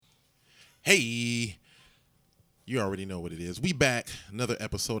Hey, you already know what it is. We back, another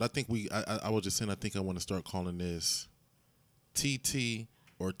episode. I was just saying, I think I want to start calling this TT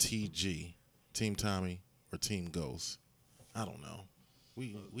or TG, Team Tommy or Team Ghost. I don't know.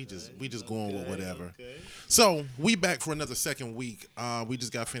 We just going with whatever. Okay. So we back for another second week. We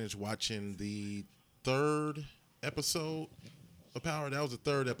just got finished watching the third episode of Power. That was the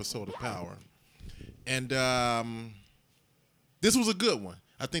third episode of Power, and this was a good one.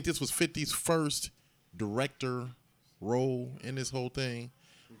 I think this was 50's first director role in this whole thing.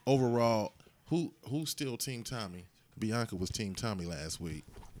 Overall, who's still Team Tommy? Bianca was Team Tommy last week.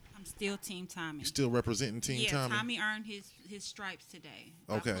 I'm still Team Tommy. You still representing Team yeah, Tommy? Tommy earned his stripes today.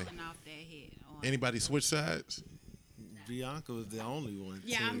 Okay. By pulling off that head. Anybody switch sides? Bianca was the only one.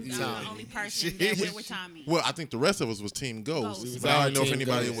 Yeah, I'm Team the Tommy. only person that went with Tommy. Well, I think the rest of us was Team Ghost. Ghost. But I don't know if Team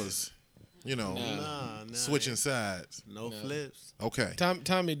anybody Ghost. was, you know, Nah, switching sides. No flips. Okay.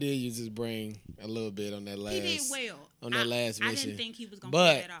 Tommy did use his brain a little bit on that last. He did well. On that last I mission. didn't think he was going to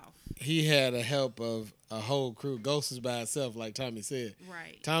But pull that off. he had a help of a whole crew. Ghost was by himself, like Tommy said.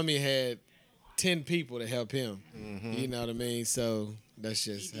 Right. Tommy had 10 people to help him. Mm-hmm. You know what I mean? So that's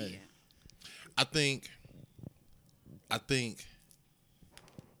He just did. I think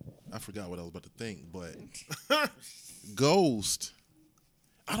I forgot what I was about to think, but Ghost,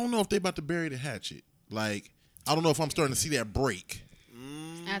 I don't know if they about to bury the hatchet. Like, I don't know if I'm starting to see that break.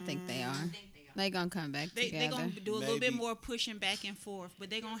 I think they are. They gonna come back They're together. going to do a little bit Maybe. more pushing back and forth, but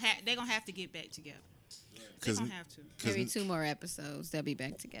they're going to have to get back together. They're 'Cause- going to have to. Maybe 2 more episodes. They'll be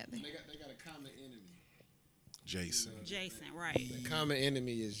back together. They got a common enemy. Jason. Jason, right. The common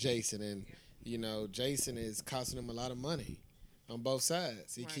enemy is Jason, and you know Jason is costing them a lot of money on both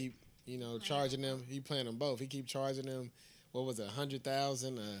sides. He Right. keep charging them. He playing them both. He keep charging them. What was it,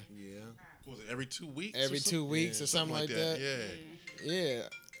 100,000? Yeah. Was it every 2 weeks? Every 2 weeks or something like that. Yeah. Yeah.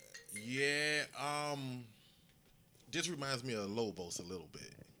 Yeah. This reminds me of Lobos a little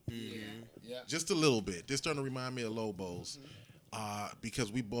bit. Yeah. Just a little bit. This starting to remind me of Lobos.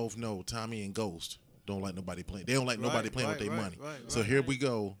 Because we both know Tommy and Ghost don't like nobody playing. They don't like nobody playing with their money. So here we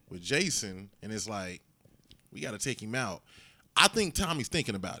go with Jason, and it's like, we got to take him out. I think Tommy's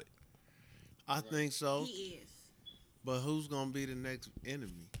thinking about it. I think so. He is. But who's gonna be the next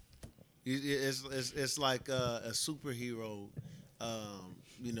enemy? It's like a superhero,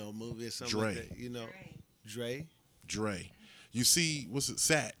 movie or something Dre. like that. You know, Dre. Dre. You see, what's it?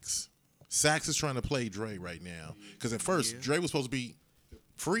 Sax. Sax is trying to play Dre right now. Because at first, Dre was supposed to be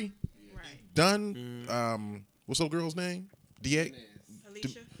free, Right. done. What's old girl's name? DA?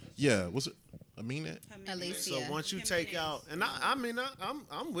 Alicia? Yeah, what's it? Aminat? Alicia. So once you take out, and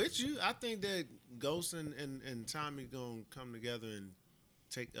I'm with you. I think that Ghost and Tommy gonna come together and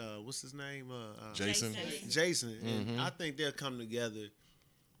take what's his name? Jason. Jason. And I think they'll come together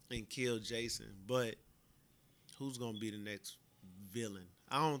and kill Jason. But who's gonna be the next villain?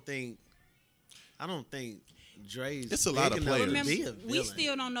 I don't think Dre's. It's a lot of big enough to players. Remember, be a we villain.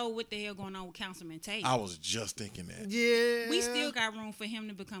 still don't know what the hell going on with Councilman Tate. I was just thinking that. Yeah. We still got room for him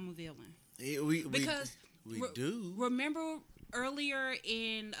to become a villain. Yeah, we Because do. Remember earlier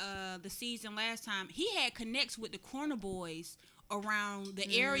in the season last time, he had connects with the Corner Boys around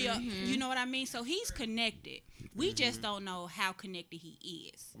the area. You know what I mean? So he's connected. We just don't know how connected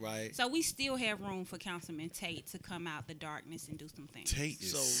he is. Right. So we still have room for Councilman Tate to come out the darkness and do some things. Tate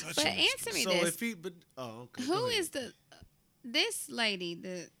is So- such But a... answer me So this: if he, but okay. Who go ahead. is this lady,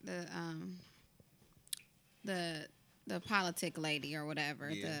 the politic lady or whatever?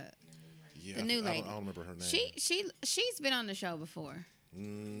 Yeah. Yeah, the new I lady. don't remember her name. She's been on the show before.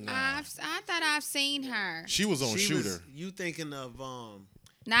 Nah. I thought I've seen her. She was on She was- Shooter. You thinking of Not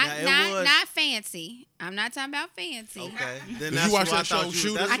Now, it not was- not fancy. I'm not talking about fancy. okay. Then Did that's you watch who I that show, thought you-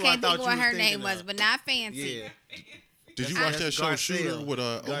 Shooter? that's I who can't thought think of what you her thinking name was, of. but not fancy. Yeah. Did you That's- watch that that's show Garcia. Shooter with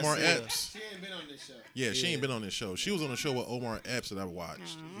Omar Garcia. Epps? She ain't been on this show. Yeah, she Yeah. ain't been on this show. She was on a show with Omar Epps that I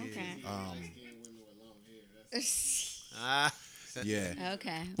watched. Oh, okay. Ah, Yeah.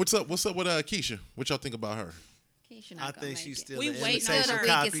 Okay. What's up with Keisha? What y'all think about her? Keisha I not gonna think make she's it. still We an waiting on imitation her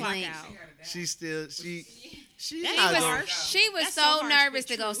weakest copy. link. out. She's still she's That not is gonna, harsh. She was That's so so harsh, nervous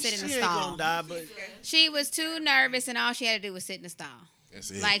but to go true. sit in she the ain't stall. gonna die, but She was too nervous, and all she had to do was sit in the stall.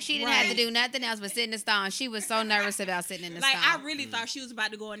 That's it. Like she didn't have to Right. do nothing else but sit in the stall. And she was so nervous about sitting in the Like, stall. I really thought she was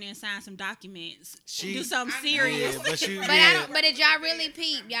about to go in there and sign some documents. She- do something serious. yeah, but she But I don't. But did y'all really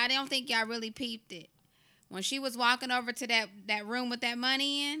peep? Y'all don't think y'all really peeped it when she was walking over to that room with that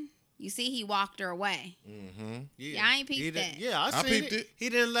money in? You see, he walked her away. yeah. Y'all ain't peeped He didn't- that. Yeah, I I seen peeped it. He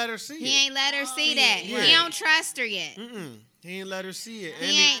didn't let her see He it. ain't let her see that. Right. He don't trust her yet. He ain't let her see it.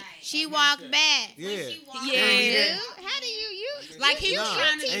 And He ain't. She walked back. yeah. Yeah. Dude, how do you Like, he was Nah,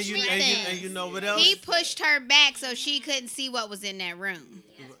 trying to and you, teach me and, you, things. and you know what else? He pushed her back so she couldn't see what was in that room.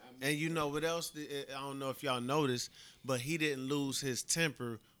 And you know what else? I don't know if y'all noticed, but he didn't lose his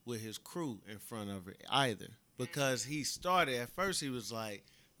temper with his crew in front of it either. Because he started, at first he was like,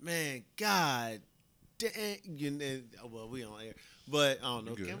 man, God damn. Well, we on air. But I don't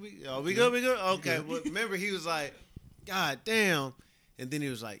know. Good. Can we? We good? We good? Okay. Well, remember, he was like, God damn. And then he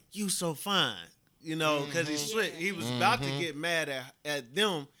was like, you so fine. You know, because he was about to get mad at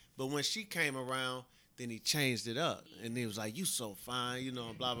them. But when she came around, then he changed it up. And he was like, you so fine, you know,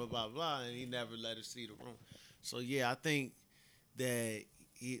 and blah, blah, blah, blah. And he never let her see the room. So, yeah, I think that,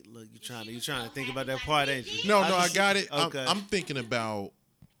 look, you're trying to think about that part, ain't you? No, I got it. Okay. I'm thinking about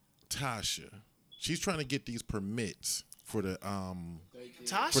Tasha. She's trying to get these permits for the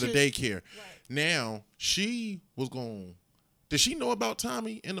Tasha, for the daycare. Now she was going. Did she know about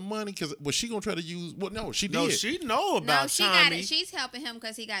Tommy and the money? Because was she gonna try to use? Well, no, she did. No, she know about No, she Tommy. got it. She's helping him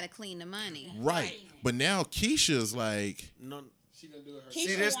because he got to clean the money. Right. But now Keisha's like, No, She gonna do it herself.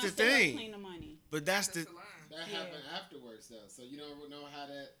 See, that's the thing. Clean the money. but that's the. That happened afterwards though, so you don't know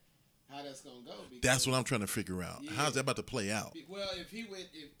how that's gonna go. Because, that's what I'm trying to figure out. Yeah. How's that about to play out? Well, if he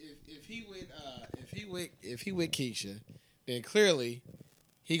with Keisha, then clearly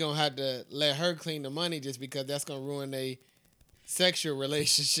he gonna have to let her clean the money just because that's gonna ruin a sexual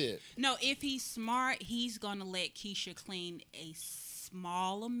relationship. No, if he's smart, he's gonna let Keisha clean a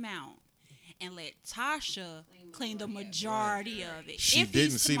small amount and let Tasha clean the majority of it. She If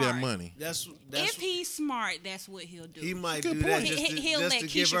didn't he's see that smart. money. That's If he's smart, that's what he'll do. he might Good do that point. just to, He'll just let to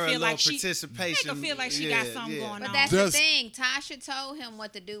give Keisha her a feel little like she- participation. Make her feel like she got something going But on. that's Does- the thing. Tasha told him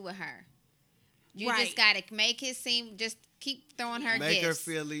what to do with her. You Right. just got to make it seem, just keep throwing her Make her gifts.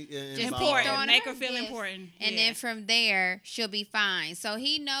 feel Just important. throwing Make her her feel gifts. important. And Yeah. then from there, she'll be fine. So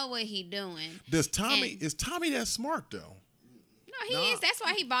he know what he doing. Does Tommy And- is Tommy that smart though? No, he No. is. That's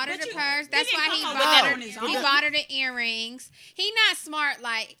why he bought her But the you- purse. he That's didn't why come he up bought with that her. on his He own. bought her the earrings. He not smart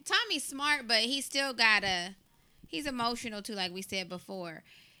like Tommy's smart, but he still gotta. He's emotional too, like we said before.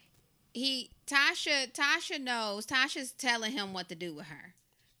 Tasha knows. Tasha's telling him what to do with her,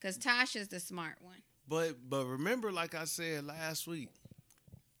 cause Tasha's the smart one. But remember, like I said last week,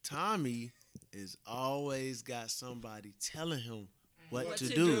 Tommy is always got somebody telling him what to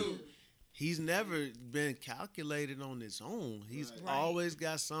do. He's never been calculated on his own. He's always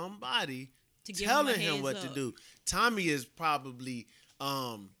got somebody To give telling him a him what heads to up. do. Tommy is probably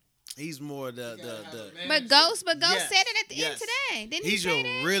he's more the But Ghost Yes, said it at the yes. end today. Didn't he's he say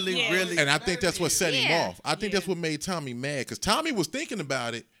your that? really Yeah. really And I think that's what set him Yeah. off. I think Yeah. that's what made Tommy mad because Tommy was thinking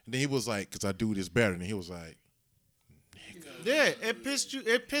about it, and then he was like, "Cause I do this better," and he was like, yeah. It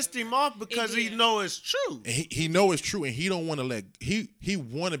pissed him off because he did. know it's true. and he know it's true, and he don't want to let he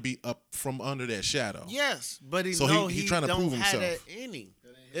want to be up from under that shadow. Yes, but he So know he he trying to don't prove have himself. that in him.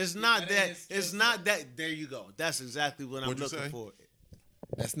 It's not that. It's not that. There you go. That's exactly what I'm What'd you looking say? for.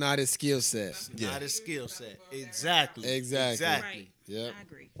 That's not his skill set. Yeah. Not his skill set. Exactly. Exactly. Right. Yep. I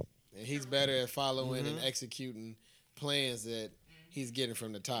agree. And he's better at following and executing plans that he's getting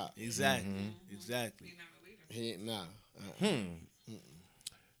from the top. Exactly. Exactly. He nah.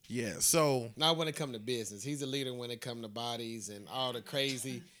 Yeah. So Not when it come to business. He's a leader when it come to bodies and all the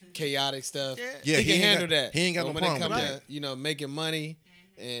crazy, chaotic stuff. Yeah, he he can ain't handle got- that. he ain't got But no when problem it come with to making money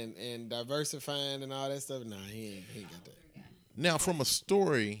and diversifying and all that stuff, nah, he ain't got that. now, from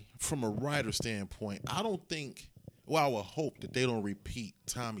a writer standpoint, I don't think. Well, I would hope that they don't repeat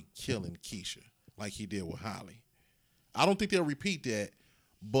Tommy killing Keisha like he did with Holly. I don't think they'll repeat that.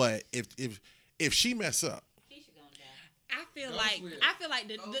 But if she mess up, I feel like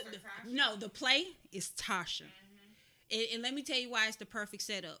the play is Tasha. And let me tell you why it's the perfect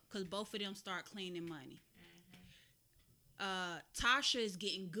setup, because both of them start cleaning money. Tasha is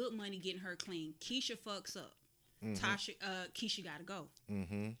getting good money, getting her clean. Keisha fucks up. Keisha gotta go.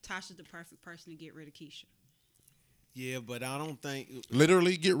 Tasha's the perfect person to get rid of Keisha. Yeah, but I don't think.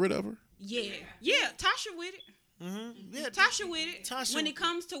 literally get rid of her. Yeah, Tasha with it. Yeah, Tasha with it. Tasha- When it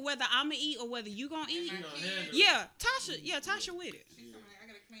comes to whether I'ma eat or whether you gonna eat, Tasha with it. She's somebody, I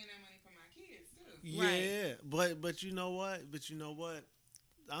gotta clean that money for my kids too. Yeah, but you know what? But you know what?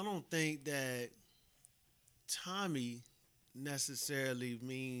 I don't think that Tommy necessarily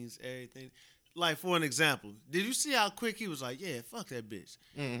means everything. Like, for an example, did you see how quick he was like, "Yeah, fuck that bitch"?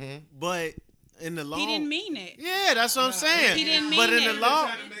 But in the long, He didn't mean that. Yeah, that's what I'm saying. He didn't But mean in the that.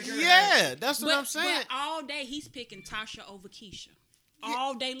 long, yeah, that's what I'm saying. But all day he's picking Tasha over Keisha.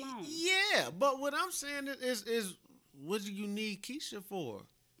 All day long. Yeah, but what I'm saying is what do you need Keisha for?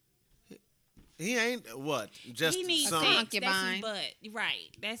 He ain't what? Just He needs some. sex. concubine. That's his butt.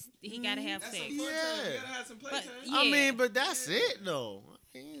 Right. He gotta have That's sex. some fun time. Yeah. You gotta have some But playtime. yeah. I mean, but that's it though.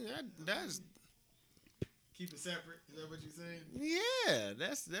 I mean, that's Keep it separate. Is that what you're saying? yeah.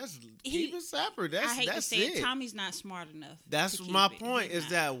 That's He- keep it separate. I hate to That's say it. it. Tommy's not smart enough. That's to keep my it. point. He's Is not.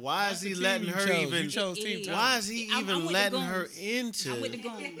 that why That's is he the letting team her you chose. even? You chose Team It Tommy. Why is he I'm even with the letting her goons. into? I'm with the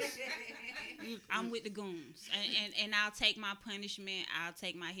goons. I'm with the goons, and I'll take my punishment. I'll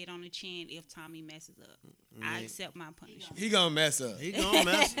take my hit on the chin if Tommy messes up. I accept my punishment. He gonna mess up. He gonna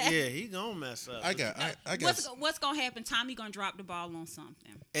mess. Yeah, he gonna mess up. I guess. What's gonna happen? Tommy gonna drop the ball on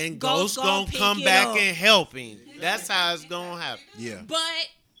something. And Ghost Ghost gonna gonna pick come it back up. and help him. That's how it's gonna happen. Yeah. But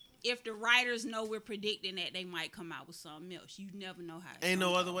if the writers know we're predicting that, they might come out with something else. You never know how. It's Ain't no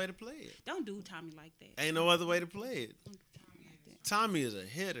gonna other go. way to play it. Don't do Tommy like that. Ain't no other way to play it. Don't do Tommy like that. Tommy is a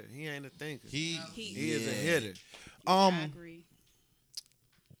hitter. He ain't a thinker. He He is a yeah. hitter. I Um, agree.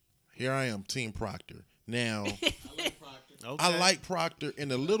 here I am, Team Proctor. Now, Okay. I like Proctor, and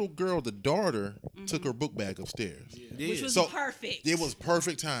the little girl, the daughter, took her book bag upstairs. Yeah. Which was So, perfect. It was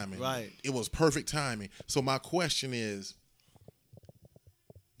perfect timing. Right. It was perfect timing. So my question is,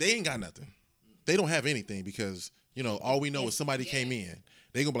 they ain't got nothing. They don't have anything because, all we know is somebody came in.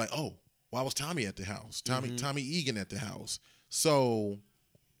 They gonna be like, oh, why was Tommy at the house? Tommy Egan at the house. So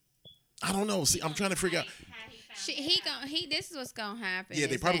I don't know. See, I'm trying to figure out. This is what's gonna happen. Yeah,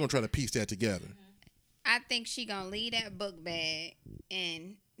 they is probably that gonna try to piece that together. I think she gonna leave that book bag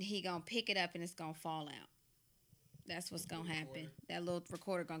and he gonna pick it up and it's gonna fall out. That's what's gonna happen. That little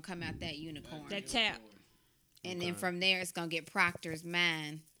recorder gonna come out that unicorn. That tap And then from there it's gonna get Proctor's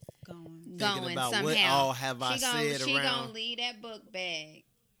mind going. going about somehow. what all have I she gonna, said she around- gonna leave that book bag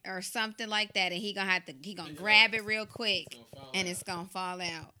or something like that, and he gonna grab it real quick, and it's gonna fall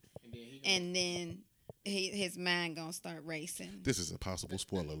out, and then his mind gonna start racing. This is a possible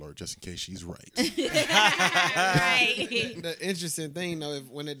spoiler alert, just in case she's right. Right. The interesting thing though,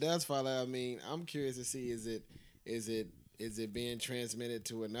 when it does fall out, I mean, I'm curious to see is it being transmitted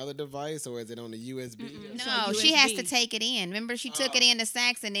to another device or is it on the USB? No, she has to take it in. Remember, she took it in to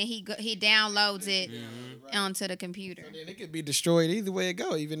Sax, and then he downloads it onto the computer. And it could be destroyed either way it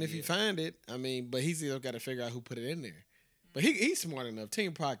go, even if you find it. I mean, but he's still got to figure out who put it in there. But he's smart enough.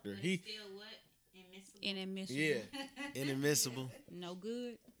 Team Proctor. Inadmissible. Yeah. Inadmissible. No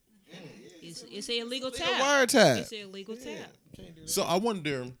good. It's an illegal Legal tap. wiretap. It's an illegal tap. So I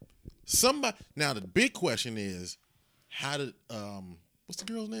wonder, somebody. Now the big question is, how did what's the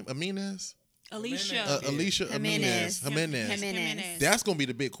girl's name? Jimenez. Alicia. Alicia Jimenez. Jimenez. That's gonna be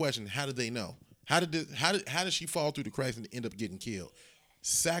the big question. How did they know? How did she fall through the cracks and end up getting killed?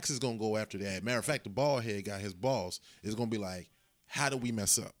 Sax is gonna go after that. Matter of fact, the bald head guy, his boss, is gonna be like, how did we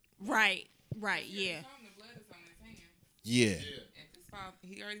mess up? Right. Yeah. The blood is on his hand. Yeah. If this fall,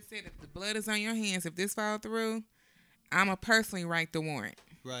 he already said if the blood is on your hands, if this fall through, I'ma personally write the warrant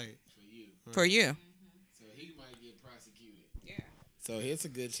Right. for you. So he might get prosecuted. Yeah. So it's a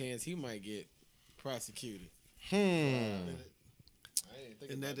good chance he might get prosecuted. Hmm. I didn't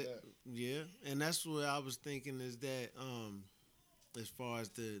think And about that, that. yeah, and that's what I was thinking is that as far as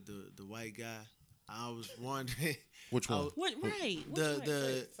the white guy, I was wondering Which one? What? Right.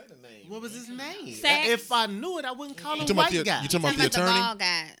 the Say the name. what was his name? Sax. If I knew it, I wouldn't call him talking about white the- guy. you talking about Talking the about the attorney? bald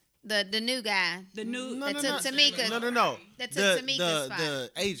guy, the new guy. the new No, that no, took no. Tamika's- No. that took Tamika's spot.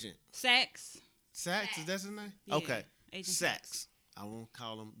 The agent. Sax. Sax, is that his name? Yeah, Okay. Agent Sax. I won't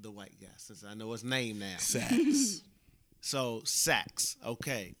call him the white guy since I know his name now. Sax. So Sax,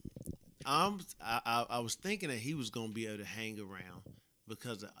 okay. I was thinking that he was gonna be able to hang around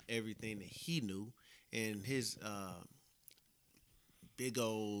because of everything that he knew and his big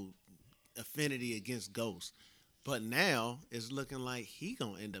old affinity against ghosts. But now it's looking like he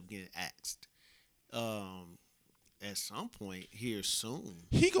gonna end up getting axed at some point here soon.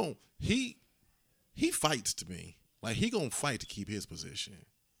 He fights to me. Like he gonna fight to keep his position.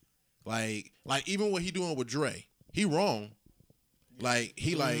 Like even what he doing with Dre, he wrong. Like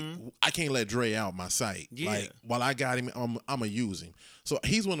he I can't let Dre out my sight. Yeah. Like while I got him, I'ma use him. So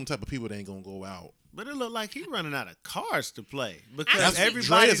he's one of them type of people that ain't gonna go out. But it looked like he running out of cards to play because That's-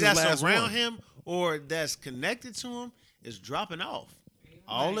 everybody Dre is his that's last around one. him or that's connected to him is dropping off.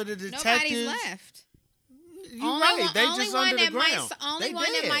 All of the detectives. Nobody's left. You're right. They only just one under the that ground. only They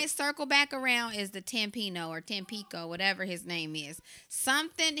one that dead. might circle back around is the Tampino or Tampico, whatever his name is.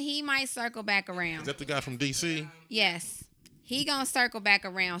 Something he might circle back around. Is that the guy from DC? Yes. He gonna circle back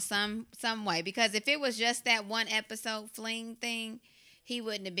around some way because if it was just that one episode fling thing, he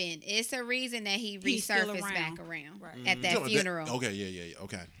wouldn't have been. It's a reason that he He's still resurfaced around. back around Right. at that funeral. Okay, yeah,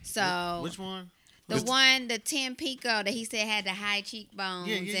 okay. So Which one? The Tim Pico that he said had the high cheekbones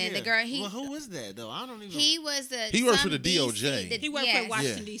and the girl. Well, who was that though? I don't even. He was the. He worked for some the DOJ. He worked for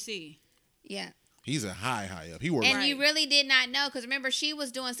Washington D.C. Yeah. He's a high up. He worked. And you really did not know because remember she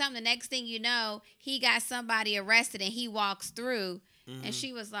was doing something. The next thing you know, he got somebody arrested and he walks through. And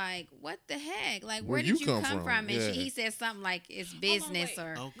she was like, "What the heck? Like, where did you come from?" And he said something like, "It's business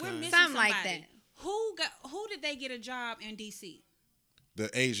or something like that." Who did they get a job in D.C.? The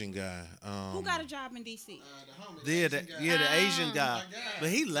Asian guy. Who got a job in D.C.? The Asian guy. But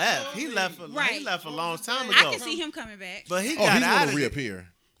he left. He left a long time ago. I can see him coming back. But he Oh, got he's out gonna of reappear.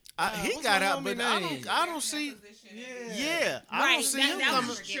 he got out, but I don't see. Yeah, I don't see him that coming.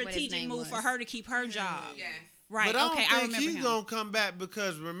 was a strategic move for her to keep her job. Yes. Right. But I don't okay, I think remember he's him. gonna come back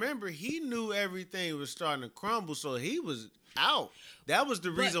because remember he knew everything was starting to crumble, so he was out. That was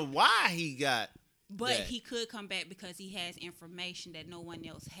the reason why he got. But that. he could come back because he has information that no one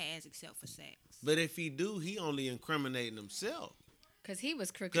else has except for sex. But if he do, he only incriminating himself Because he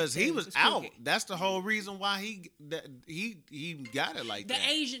was crooked. because he too. was out. That's the whole reason why he got it like The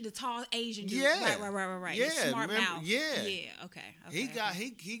that. the tall Asian dude. Yeah. Right. Yeah, The smart remember- mouth. yeah. Yeah. Okay. He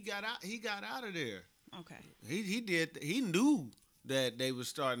got out of there. Okay. He knew that they was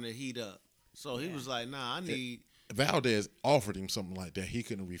starting to heat up. So he was like, "Nah, I need." Valdez offered him something like that. He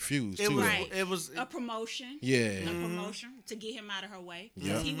couldn't refuse. It was. Right. It was. A promotion. Yeah. A promotion to get him out of her way.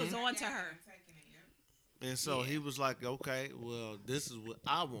 Yeah. Because he was on to her. And so he was like, "Okay, well, this is what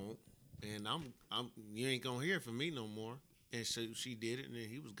I want, and I'm. You ain't gonna hear from me no more." And so she did it, and then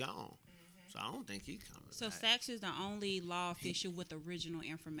he was gone. So I don't think he's coming. So back. Sachs is the only law official with original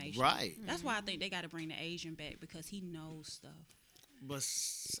information. Right. That's why I think they got to bring the Asian back because he knows stuff. But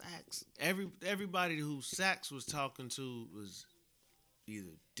Sachs, everybody who Sachs was talking to was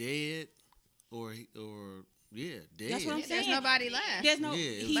either dead or dead. That's what I'm saying. There's nobody left. There's no. Yeah,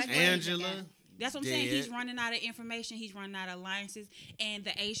 it he's was Angela. That's what I'm saying. He's dead. running out of information. He's running out of alliances. And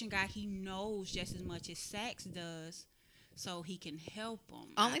the Asian guy, he knows just as much as Sachs does, so he can help him.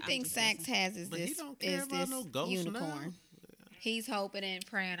 Only thing Sachs has is But he this don't care about no ghost unicorn. now. He's hoping and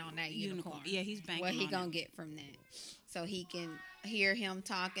praying on that unicorn. Yeah, he's banking What he on gonna it. get from that, so he can hear him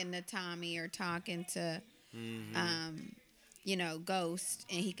talking to Tommy or talking to, Ghost,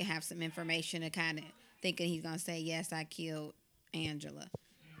 and he can have some information to kind of thinking he's gonna say yes, I killed Angela.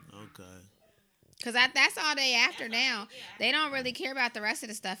 Okay. Cause that's all they after now. They don't really care about the rest of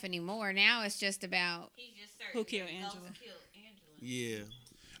the stuff anymore. Now it's just about Who killed Angela? Yeah.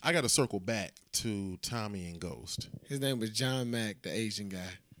 I got to circle back to Tommy and Ghost. His name was John Mack, the Asian guy.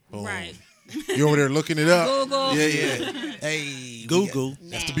 Boom. Right. You over there looking it up? Google. Yeah. Hey, Google.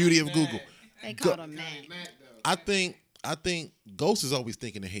 That's the beauty of Google. they called him Mac. I think Ghost is always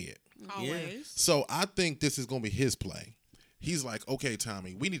thinking ahead. Always. So I think this is going to be his play. He's like, okay,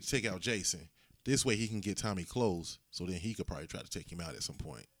 Tommy, we need to take out Jason. This way he can get Tommy close, so then he could probably try to take him out at some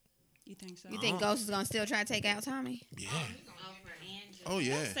point. You think so? You think Ghost is gonna still try to take out Tommy? Yeah. Oh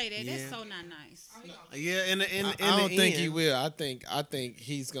yeah. Don't say that. Yeah. That's so not nice. Yeah. In I don't think he will. I think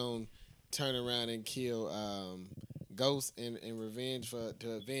he's gonna turn around and kill Ghost in revenge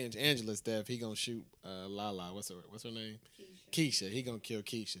to avenge Angela's death. He gonna shoot Lala. What's her name? Keisha. He gonna kill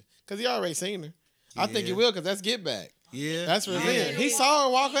Keisha because he already seen her. I think he Yeah. will because that's get back. Yeah. That's revenge. He saw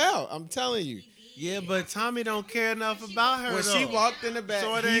her walk out. I'm telling you. Yeah, but Tommy don't care enough about her. When though. she walked in the back,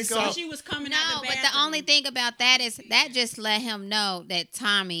 So it he ain't saw. gonna- She was coming No, out the but bathroom. the only thing about that is that just let him know that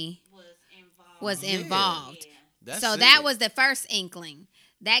Tommy was involved. That's So it. that was the first inkling.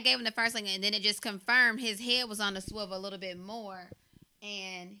 That gave him the first inkling, and then it just confirmed his head was on the swivel a little bit more,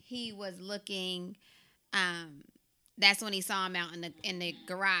 and he was looking. That's when he saw him out in the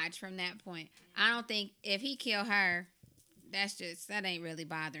garage. From that point, I don't think if he killed her, that ain't really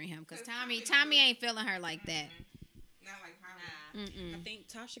bothering him because Tommy ain't feeling her like that. Not like her. I think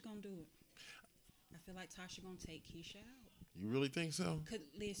Tasha gonna do it. I feel like Tasha gonna take Keisha out. You really think so? Cause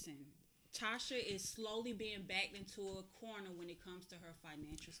listen, Tasha is slowly being backed into a corner when it comes to her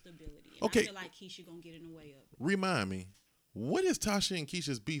financial stability. And Okay. I feel like Keisha gonna get in the way of it. Remind me, what is Tasha and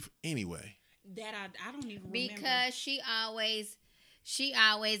Keisha's beef anyway? That I don't even remember. Because she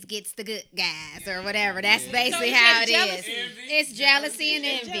always gets the good guys or whatever. That's basically So it's how it just is. jealousy. It's jealousy and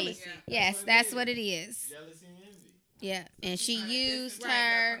It's envy. jealousy. Yes, that's what it is. Yeah, and she used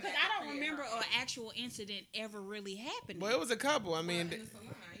her. Because I don't remember an actual incident ever really happening. Well, it was a couple. I mean, In the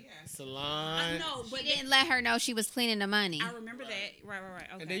salon, yeah. salon. No, but She didn't let her know she was cleaning the money. I remember that. Right.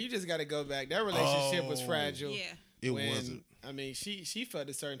 Okay. And then you just got to go back. That relationship was Oh. fragile. yeah. It when, wasn't. I mean, she felt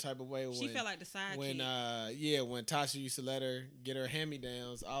a certain type of way when She felt like the sidekick. when Tasha used to let her get her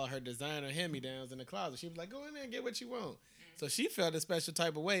hand-me-downs, all of her designer hand-me-downs in the closet. She was like, go in there and get what you want. So she felt a special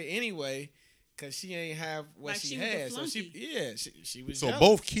type of way anyway. Cause she ain't have what Like she she was the had, so she was. So jealous.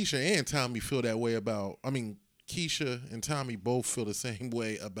 both Keisha and Tommy feel that way about. I mean, Keisha and Tommy both feel the same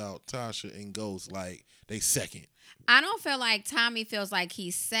way about Tasha and Ghost. Like they second. I don't feel like Tommy feels like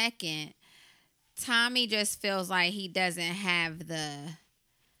he's second. Tommy just feels like he doesn't have the,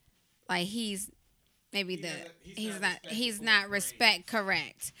 like he's maybe he's not respect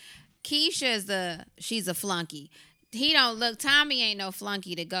correct. Keisha's she's a flunky. He don't look. Tommy ain't no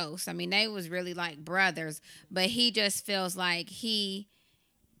flunky to Ghost. I mean, they was really like brothers, but he just feels like he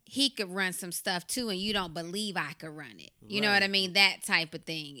could run some stuff too, and you don't believe I could run it. You know what I mean? That type of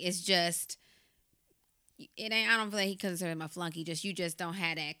thing. It's just it ain't. I don't feel like he considers him a flunky. You just don't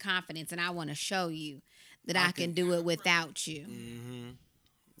have that confidence, and I want to show you that I can do it without you. Mm-hmm.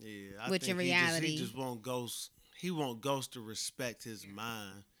 Yeah, I Which think in reality, he just want Ghost. He want Ghost to respect his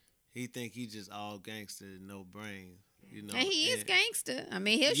mind. He think he just all gangster, no brains. You know, and he is gangster. I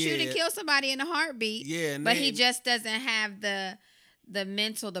mean, he'll shoot and Yeah. kill somebody in a heartbeat. Yeah, and but he they- just doesn't have the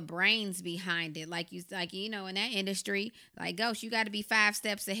mental, the brains behind it. Like in that industry, like Ghost, you got to be 5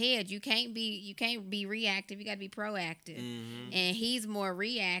 steps ahead. You can't be reactive. You got to be proactive. Mm-hmm. And he's more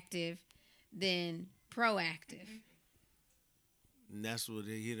reactive than proactive. And that's what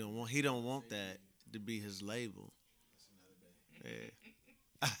he don't want. He don't want that to be his label. Yeah.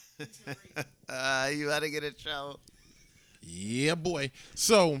 You gotta get a show. Yeah, boy.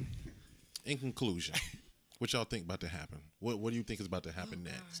 So, in conclusion, what y'all think about to happen? What do you think is about to happen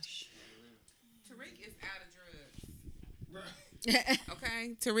next? Tariq is out of drugs.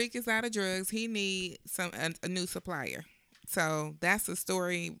 Okay, Tariq is out of drugs. He needs a new supplier. So that's a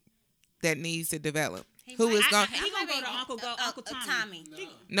story that needs to develop. Who is going? He gonna go to Uncle Tommy.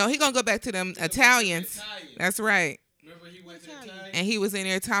 No, he gonna go back to them Italians. That's right. Remember he went to Italian? And he was in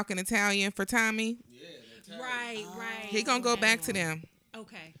there talking Italian for Tommy. Right. He gonna go back to them.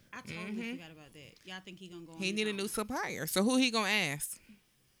 Okay, I totally forgot about that. Y'all think he gonna go? He need a new supplier. So who he gonna ask?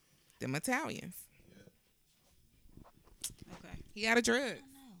 Them Italians. Okay. He got a drug.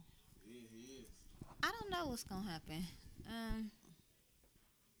 I don't know what's gonna happen.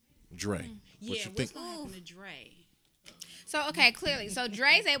 Dre. What Yeah, you what's think? gonna happen to Dre? So clearly, so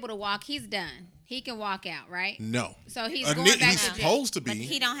Dre's able to walk. He's done. He can walk out, right? No. So he's A going ni- back he's to jail. supposed to But be.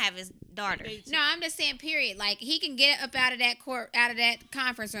 he don't have his daughter. No, I'm just saying. Period. Like he can get up out of that out of that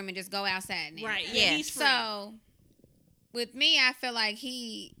conference room and just go outside now. Right. Yeah. Yeah. He's free. So with me, I feel like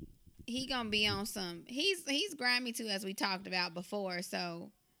he gonna be on some. He's grimy too, as we talked about before.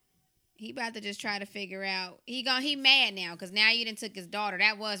 So he about to just try to figure out. He mad now because now you done took his daughter.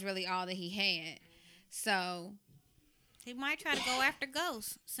 That was really all that he had. So He might try to go after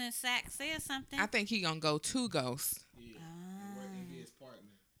Ghost since Sack said something. I think he gonna go to Ghost. Be his partner.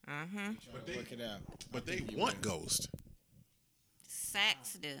 Uh-huh. Work it out. But they want Ghost.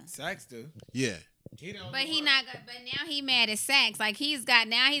 Sacks do. Sacks do. Yeah. He don't. but he not. But now he mad at Sax. Like he's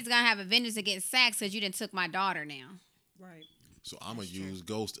gonna have a vengeance against Sax because you done took my daughter now. Right. So I'm gonna use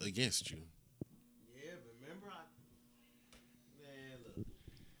Ghost against you. Yeah, but remember,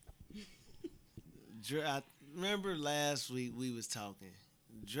 remember last week we was talking.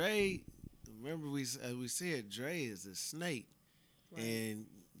 Dre, remember we said Dre is a snake, and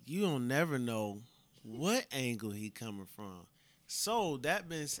you don't never know what angle he coming from. So that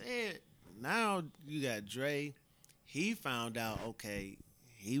being said, now you got Dre. He found out, okay,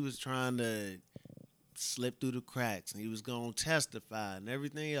 he was trying to slip through the cracks, and he was gonna testify and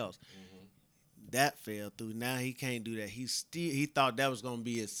everything else. That fell through. Now he can't do that. He thought that was gonna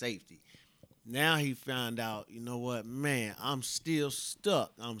be his safety. Now he found out, you know what, man, I'm still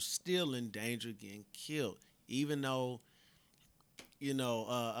stuck. I'm still in danger of getting killed. Even though,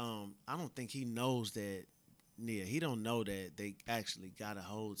 I don't think he knows that. Yeah, he don't know that they actually got a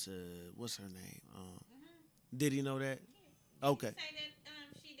hold to what's her name. Did he know that? Okay. Say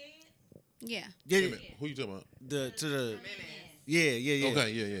that she did. Yeah. Yeah. Who you talking about? Yeah.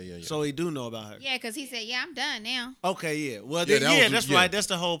 Okay, yeah. So he do know about her. Yeah, because he said, "Yeah, I'm done now." Okay, yeah. Well, Yeah, that's yeah. right. That's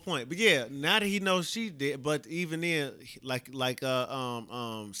the whole point. But yeah, now that he knows she did, but even then, like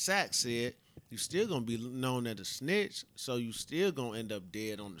Sack said, you still gonna be known as a snitch, so you still gonna end up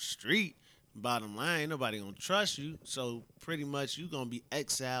dead on the street. Bottom line, ain't nobody gonna trust you, so pretty much you gonna be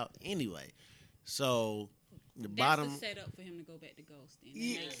exiled anyway. So the bottom. That's the setup for him to go back to Ghost. Then. That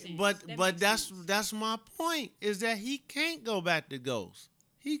Yeah, makes sense. but That but makes that's sense. that's my point is that he can't go back to Ghost.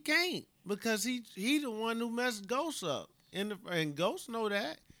 He can't because he the one who messed Ghost up, and Ghost know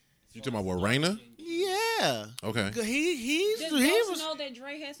that. You talking about what, Raina? Yeah. Okay. He Does was Ghost know that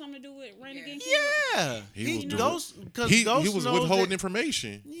Dre had something to do with Rain Again? yeah. He was doing- Ghost because He Ghost was knows withholding that,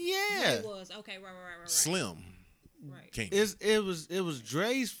 information. yeah. It was okay. Right. Slim. Right. Can't. it was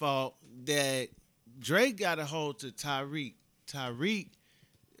Dre's fault that Dre got a hold to Tyreek. Tyreek,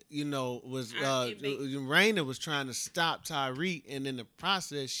 was Raina was trying to stop Tyreek, and in the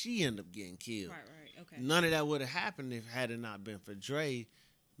process, she ended up getting killed. Right. Okay. None of that would have happened if had it not been for Dre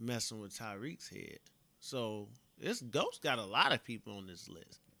messing with Tyreek's head. So this Ghost got a lot of people on this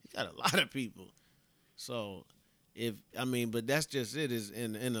list. He got a lot of people. So but that's just it. Is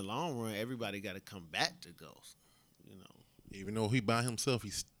in the long run, everybody got to come back to Ghost. Even though he by himself,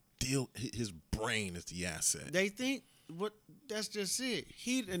 he's still his brain is the asset. They think that's just it.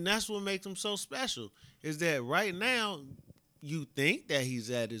 And that's what makes him so special is that right now you think that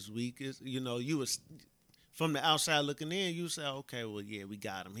he's at his weakest. You was from the outside looking in, you say, okay, well, yeah, we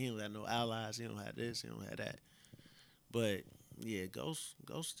got him. He don't have no allies. He don't have this. He don't have that. But yeah, Ghost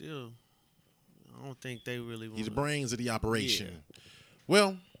still. I don't think they really want. He's the brains of the operation. Yeah.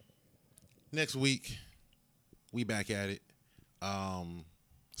 Well, next week we back at it.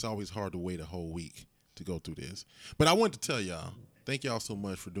 It's always hard to wait a whole week to go through this, but I wanted to tell y'all, thank y'all so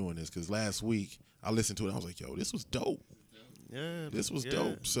much for doing this because last week I listened to it. I was like, yo, this was dope. Yeah, This was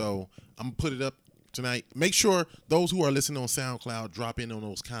dope. So I'm gonna put it up tonight. Make sure those who are listening on SoundCloud drop in on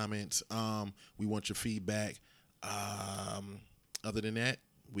those comments. We want your feedback. Other than that,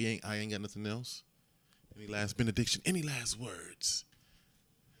 I ain't got nothing else. Any last benediction? Any last words?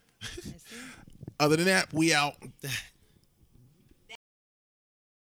 Other than that, we out.